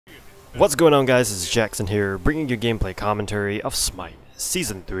What's going on, guys? This is Jackson here, bringing you gameplay commentary of Smite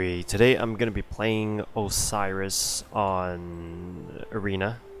Season 3. Today I'm going to be playing Osiris on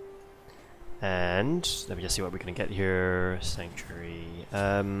Arena. And let me just see what we can get here. Sanctuary.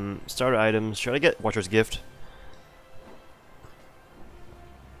 Starter items. Should I get Watcher's Gift?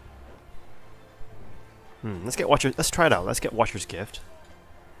 Let's try it out. Let's get Watcher's Gift.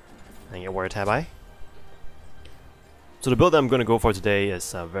 And get Warrior Tab Eye. So the build that I'm going to go for today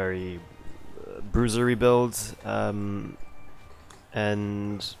is a very Bruiser build, and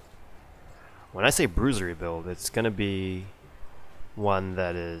when I say Bruiser build, it's going to be one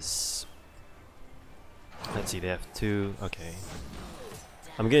that is, let's see, they have two, okay.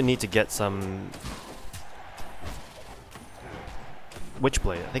 I'm going to need to get some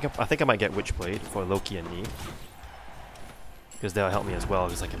Witchblade. I think I might get Witchblade for Loki and me, because they'll help me as well,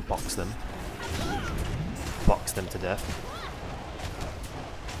 because I can box them to death.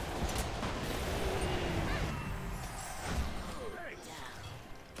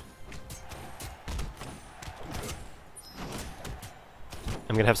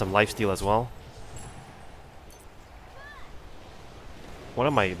 I'm gonna have some lifesteal as well. What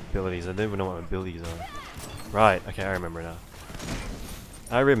are my abilities? I don't even know what my abilities are. Right, okay, I remember now.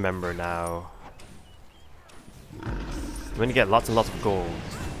 I'm gonna get lots and lots of gold.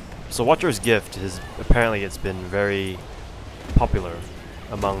 So Watcher's Gift is apparently it's been very popular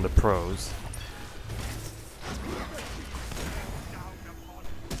among the pros.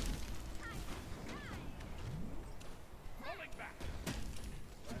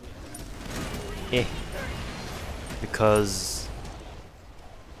 Because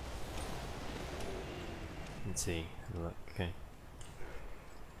let's see, look, okay.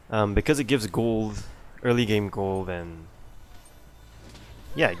 Because it gives gold, early game gold, and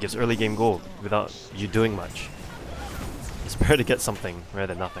yeah, it gives early game gold without you doing much. It's better to get something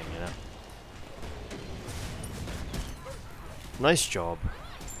rather than nothing, you know. Nice job.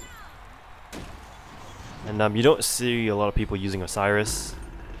 And you don't see a lot of people using Osiris.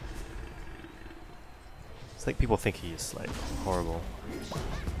 It's like people think he's like horrible.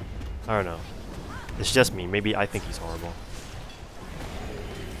 I don't know. It's just me. Maybe I think he's horrible.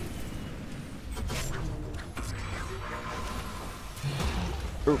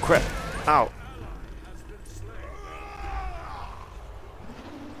 Oh crap! Ow!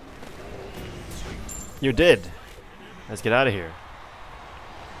 You're dead. Let's get out of here.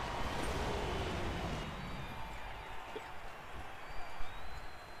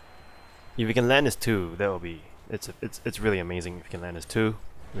 If you can land this 2, that will be it's really amazing if you can land this 2,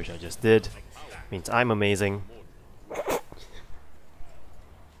 which I just did. Means I'm amazing.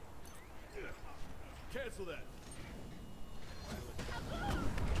 Cancel that.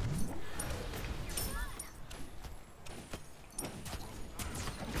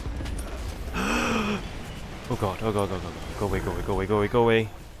 Oh god, oh god, go away, go away, go away, go away, go away.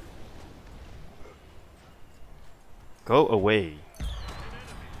 Go away.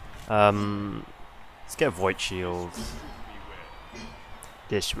 Let's get Void Shield.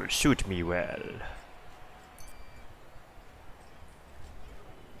 This will suit me well.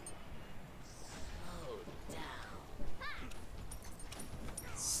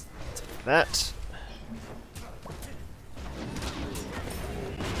 Let's take that.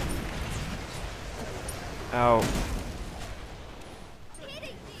 Ow.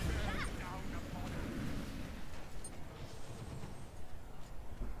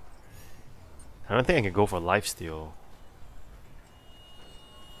 I don't think I can go for lifesteal.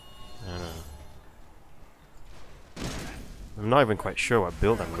 I don't know. I'm not even quite sure what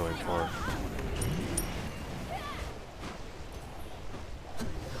build I'm going for.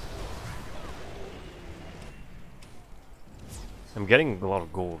 I'm getting a lot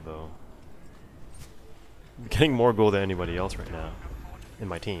of gold though. I'm getting more gold than anybody else right now in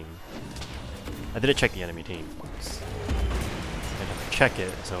my team. I didn't check the enemy team once. And if I check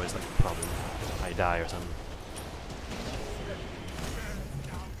it, it's always like a problem. I die or something.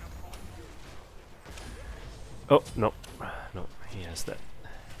 Oh, no. No, he has that.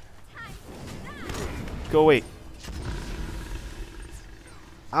 Go away.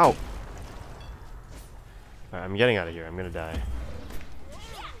 Ow! Alright, I'm getting out of here. I'm gonna die.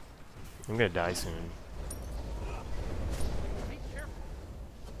 I'm gonna die soon.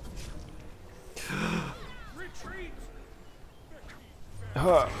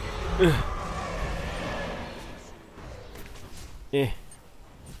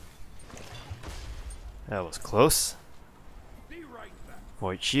 That was close.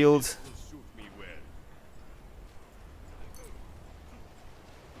 Void Shield.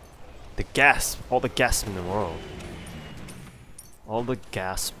 The gasp, all the gasp in the world. All the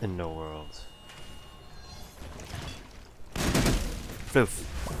gas in the world. Floof.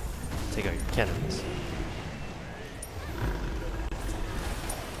 Take out your cannons.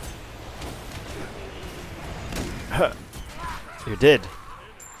 You're dead.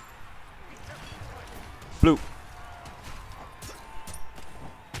 Blue.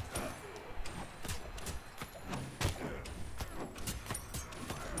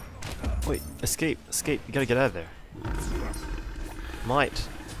 Wait, escape, escape. You gotta get out of there. Might.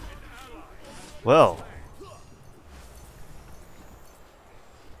 Well.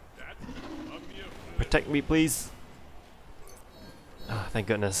 Protect me, please. Ah, thank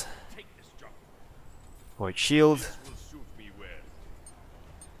goodness. Void shield.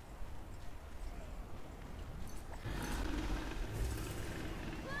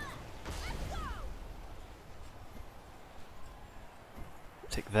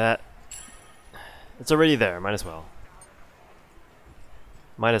 Take that. It's already there, might as well.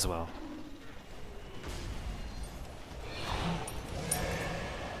 Might as well.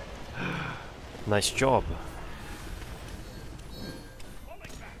 Nice job.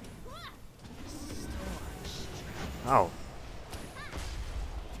 Ow.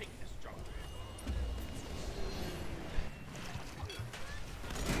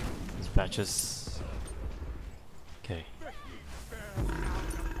 These batches. Okay.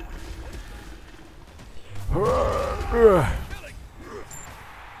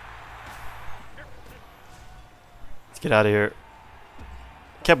 Let's get out of here.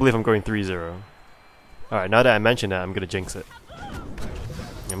 Can't believe I'm going 3-0. Alright, now that I mentioned that, I'm gonna jinx it.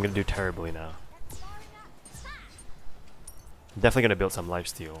 I'm gonna do terribly now. Definitely gonna build some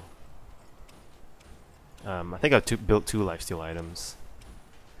lifesteal. I think I've built 2 lifesteal items.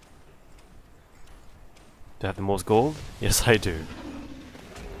 Do I have the most gold? Yes, I do.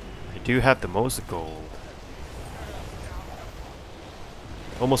 I do have the most gold.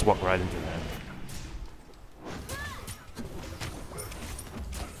 Almost walked right into that.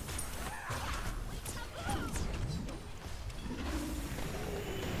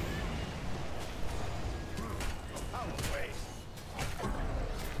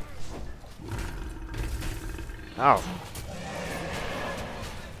 Ow.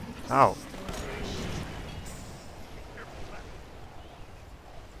 Ow.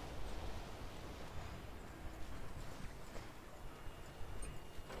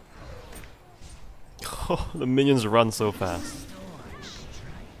 Oh, the minions run so fast.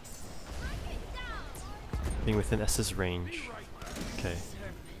 Being within S's range. Okay.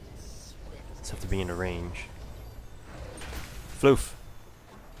 Just have to be in the range. Floof.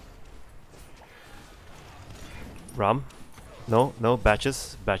 Rum? No, no,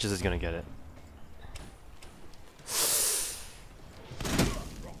 Batches. Batches is gonna get it.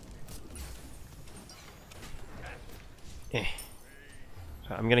 Eh.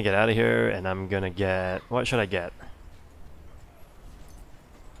 So I'm gonna get out of here and I'm gonna get... What should I get?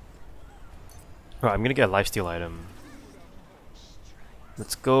 Right, I'm gonna get a lifesteal item.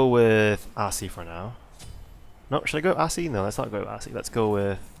 Let's go with Asi for now. No, should I go Asi? No, let's not go with Asi. Let's go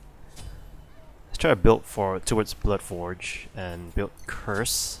with... Let's try to build towards Bloodforge and build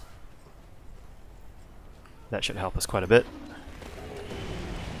Curse. That should help us quite a bit.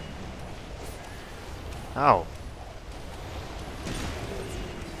 Ow.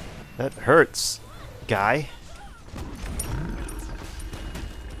 That hurts, guy.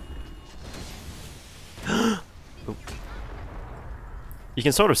 Oop. You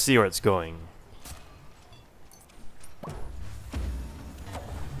can sort of see where it's going.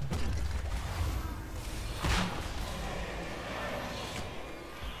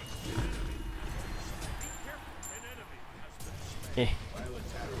 Eh.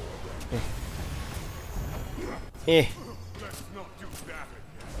 Eh.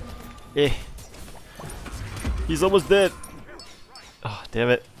 Eh. He's almost dead. Oh, damn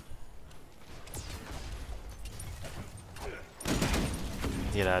it.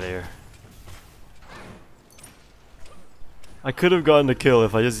 Get out of here. I could have gotten the kill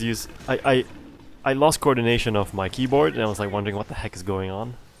if I just used... I lost coordination of my keyboard and I was like wondering what the heck is going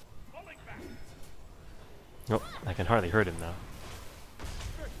on. Nope, I can hardly hurt him now.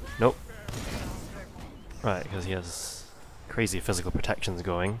 Nope. Right, because he has crazy physical protections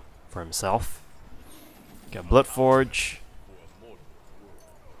going for himself. Got Bloodforge.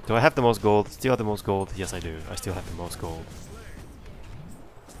 Do I have the most gold? Still have the most gold? Yes, I do. I still have the most gold.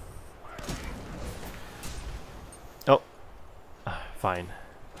 Oh. Fine.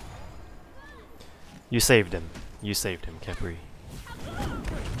 You saved him. You saved him, Capri.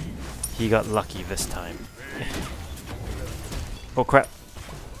 He got lucky this time. Oh crap.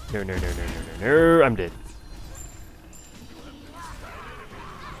 No, no, no, no, no, no, no, I'm dead.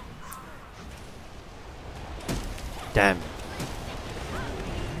 Damn.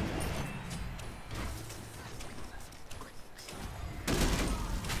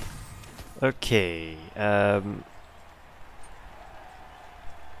 Okay, I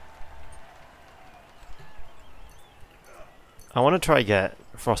want to try get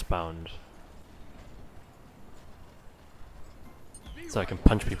Frostbound so I can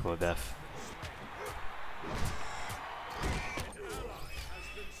punch people to death.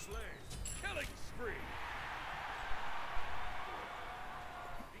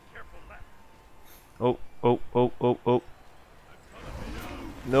 Oh, oh, oh, oh, oh.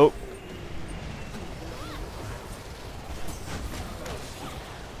 Nope.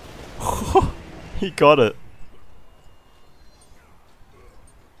 He got it.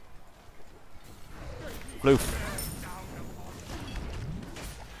 Floof.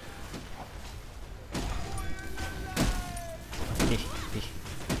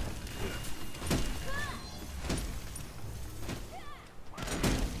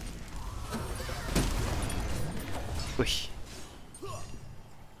 Whoosh.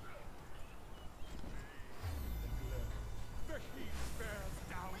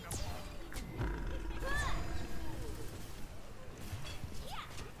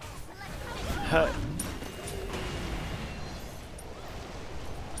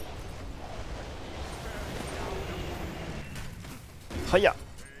 Hiya!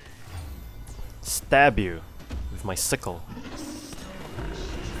 Stab you with my sickle.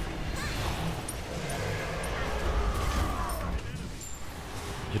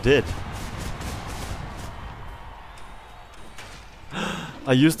 You did.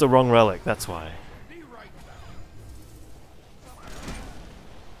 I used the wrong relic, that's why.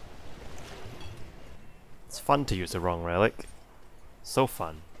 It's fun to use the wrong relic. So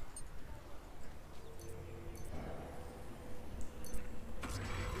fun.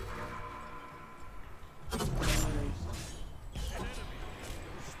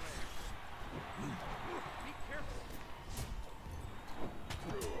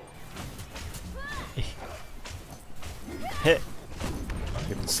 Hit.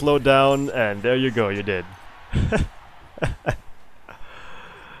 You can slow down, and there you go, you did.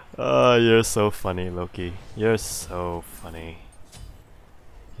 Oh, you're so funny, Loki. You're so funny.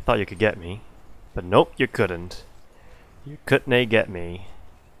 You thought you could get me, but nope, you couldn't. You couldn't get me.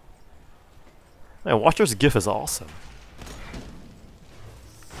 Man, Watcher's GIF is awesome.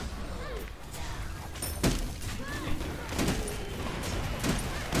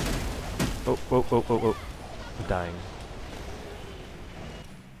 Oh, oh, oh, oh, oh. I'm dying.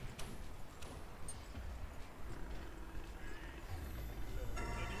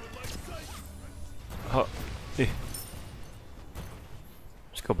 Oh,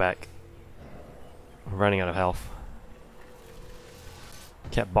 just go back. I'm running out of health.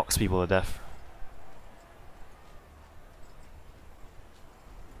 Can't box people to death.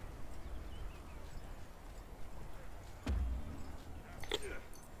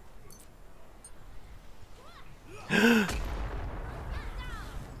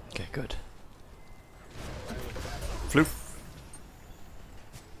 Okay, good. Floof.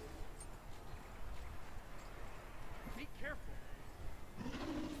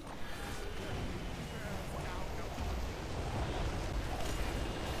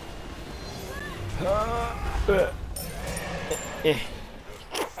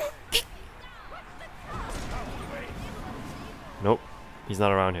 Nope, he's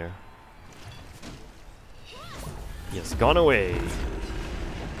not around here. He has gone away.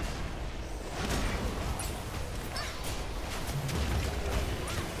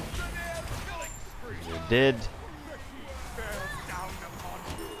 You're dead.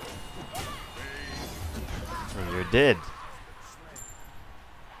 And you're dead.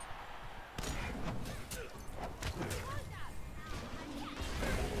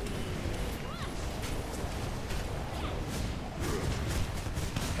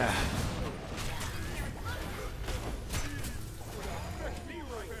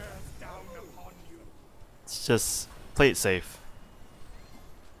 Let's just play it safe.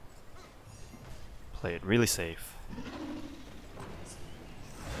 Play it really safe.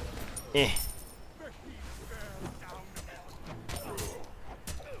 Eh.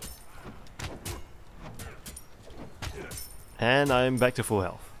 And I'm back to full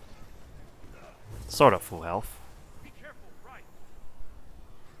health. Sort of full health.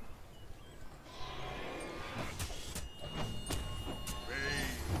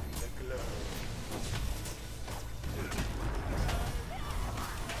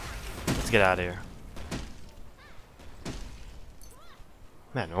 Let's get out of here.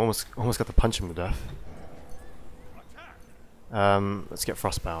 Man, I almost got to punch him to death. Let's get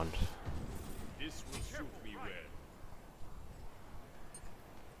Frostbound.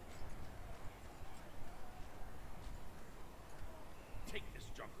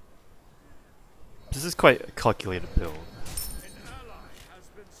 This is quite a calculated build.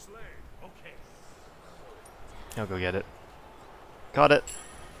 I'll go get it. Got it.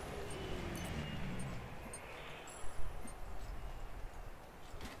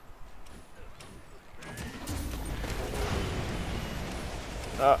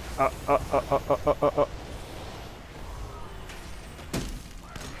 Uh.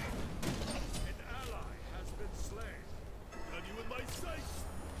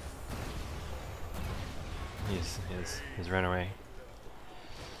 He's run away.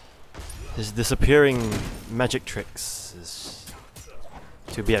 His disappearing magic tricks is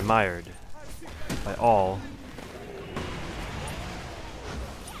to be admired by all.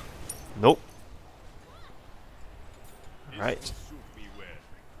 Nope. Alright.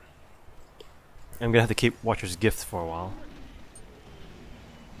 I'm gonna have to keep Watcher's Gift for a while.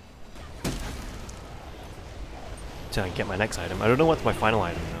 Till I get my next item. I don't know what's my final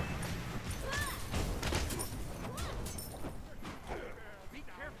item though.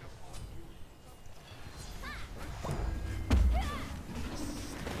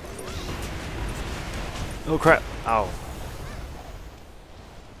 Oh crap! Ow.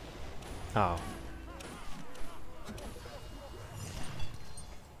 Ow.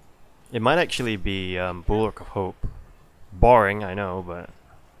 It might actually be Bulwark of Hope. Boring, I know, but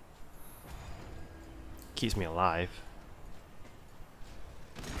keeps me alive.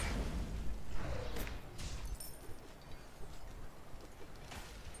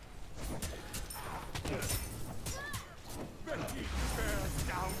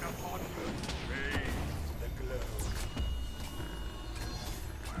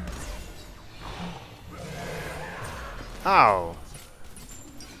 Ow!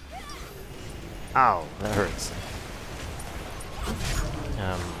 Ow, that hurts.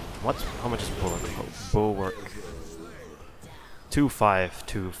 How much is Bulwark? Bulwark.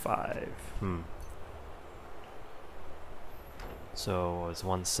 2525. So it's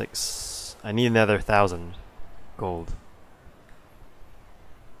 1.6. I need another 1,000 gold.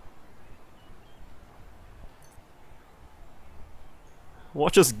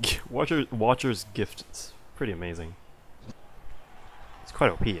 Watcher's Gift. It's pretty amazing. It's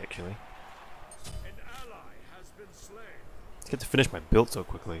quite OP actually. Let's get to finish my build so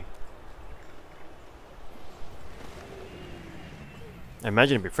quickly. I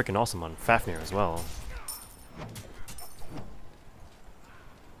imagine it'd be freaking awesome on Fafnir as well.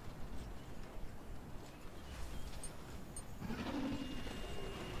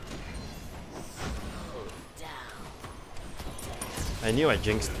 I knew I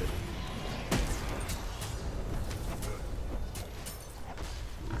jinxed it.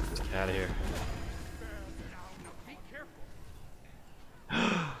 Let's get out of here.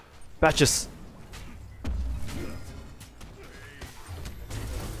 Batches!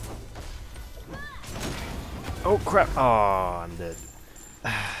 Oh crap! Oh, I'm dead.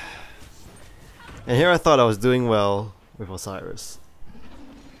 And here I thought I was doing well with Osiris.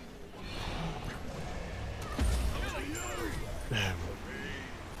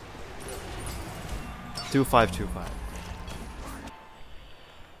 2525.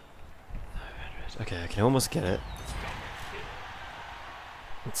 Okay, I can almost get it.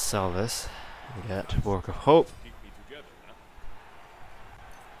 Let's sell this and get Bulwark of Hope.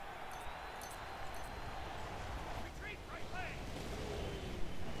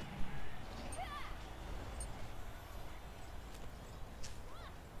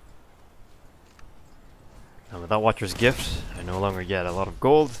 And without Watcher's Gift, I no longer get a lot of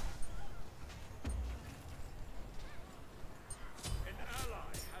gold.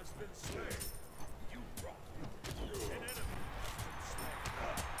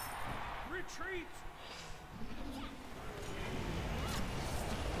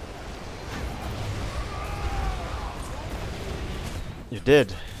 You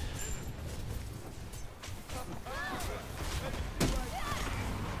did.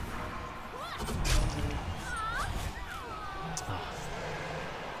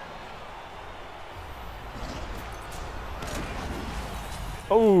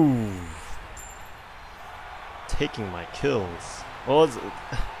 Oh, taking my kills. Well,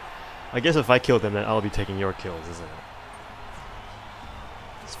 I guess if I kill them, then I'll be taking your kills, isn't it?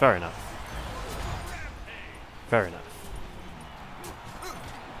 It's fair enough. Fair enough.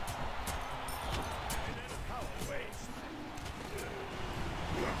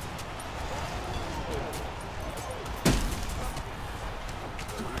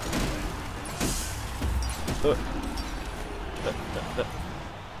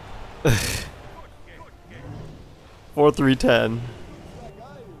 Four, 3, 10.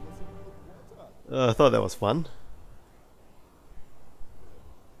 I thought that was fun.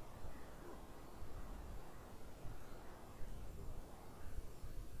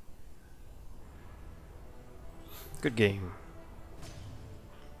 Good game.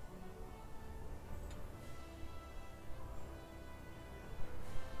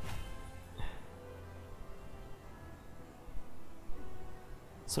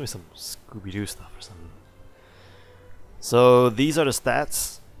 Some Scooby-Doo stuff or something. So these are the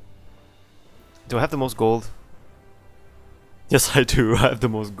stats. Do I have the most gold? Yes, I do. I have the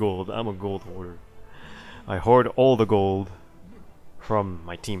most gold. I'm a gold hoarder. I hoard all the gold from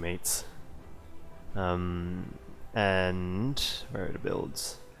my teammates. And where are the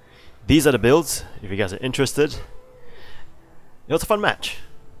builds? These are the builds. If you guys are interested, it was a fun match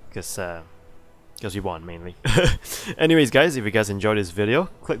because we won mainly. Anyways, guys, if you guys enjoyed this video,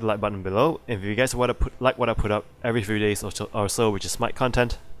 click the like button below. If you guys want to like what I put up every few days or so, which is Smite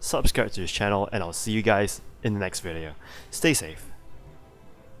content, subscribe to this channel, and I'll see you guys in the next video. Stay safe.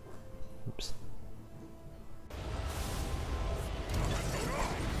 Oops.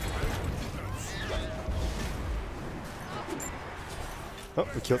 Oh,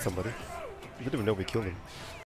 we killed somebody. We didn't even know we killed him.